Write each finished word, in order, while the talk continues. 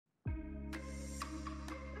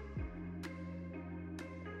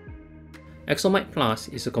Exomide Plus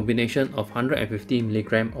is a combination of 150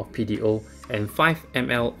 mg of PDO and 5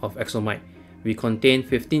 ml of Exomide. We contain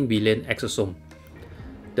 15 billion exosome.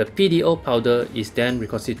 The PDO powder is then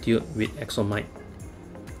reconstituted with Exomide.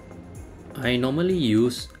 I normally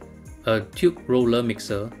use a tube roller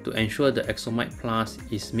mixer to ensure the Exomide Plus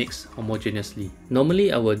is mixed homogeneously.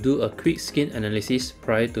 Normally, I will do a quick skin analysis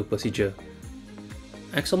prior to procedure.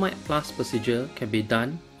 Exomide Plus procedure can be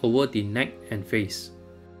done over the neck and face.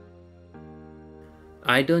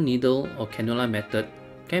 Either needle or cannula method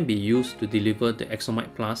can be used to deliver the Exomide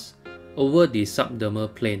Plus over the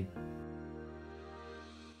subdermal plane.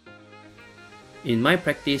 In my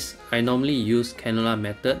practice, I normally use cannula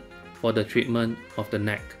method for the treatment of the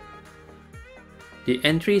neck. The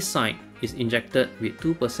entry site is injected with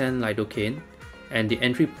 2% lidocaine and the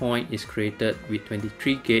entry point is created with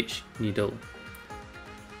 23 gauge needle.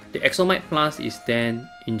 The Exomide Plus is then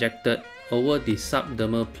injected over the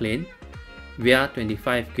subdermal plane via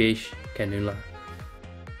 25 gauge cannula.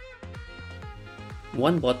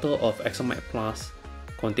 One bottle of Exomide Plus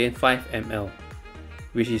contains 5 ml,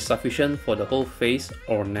 which is sufficient for the whole face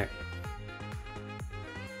or neck.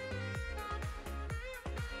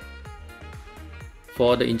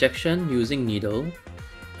 For the injection using needle,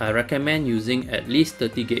 I recommend using at least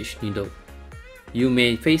 30 gauge needle. You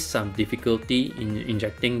may face some difficulty in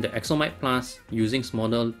injecting the Exomide Plus using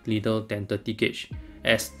smaller needle than 30 gauge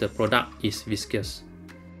as the product is viscous.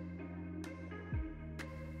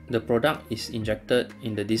 The product is injected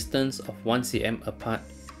in the distance of 1 cm apart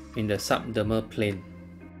in the subdermal plane.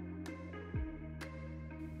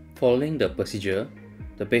 Following the procedure,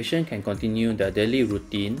 the patient can continue their daily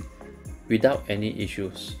routine without any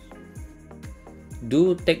issues.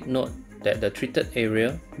 Do take note that the treated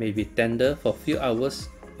area may be tender for a few hours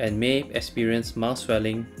and may experience mild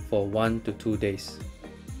swelling for 1 to 2 days.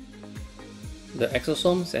 The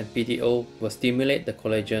exosomes and PDO will stimulate the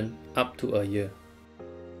collagen up to a year.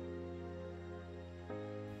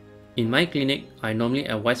 In my clinic, I normally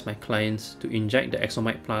advise my clients to inject the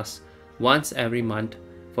Exomide Plus once every month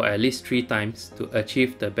for at least 3 times to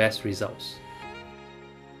achieve the best results.